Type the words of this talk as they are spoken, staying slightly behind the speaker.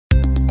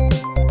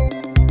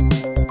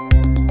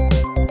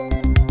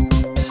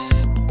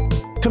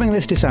Coming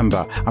this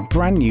December, a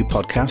brand new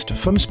podcast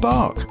from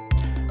Spark.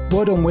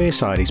 Word on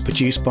Wearside is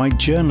produced by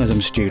journalism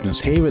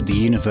students here at the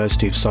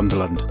University of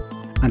Sunderland.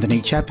 And in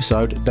each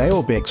episode, they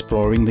will be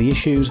exploring the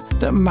issues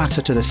that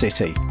matter to the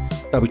city.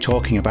 They'll be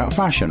talking about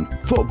fashion,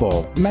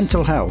 football,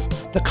 mental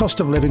health, the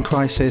cost of living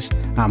crisis,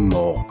 and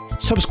more.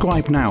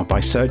 Subscribe now by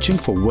searching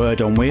for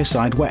Word on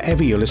Wearside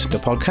wherever you listen to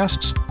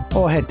podcasts,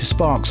 or head to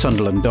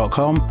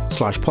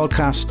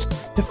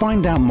sparksunderland.com/podcasts to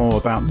find out more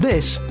about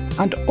this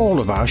and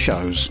all of our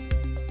shows.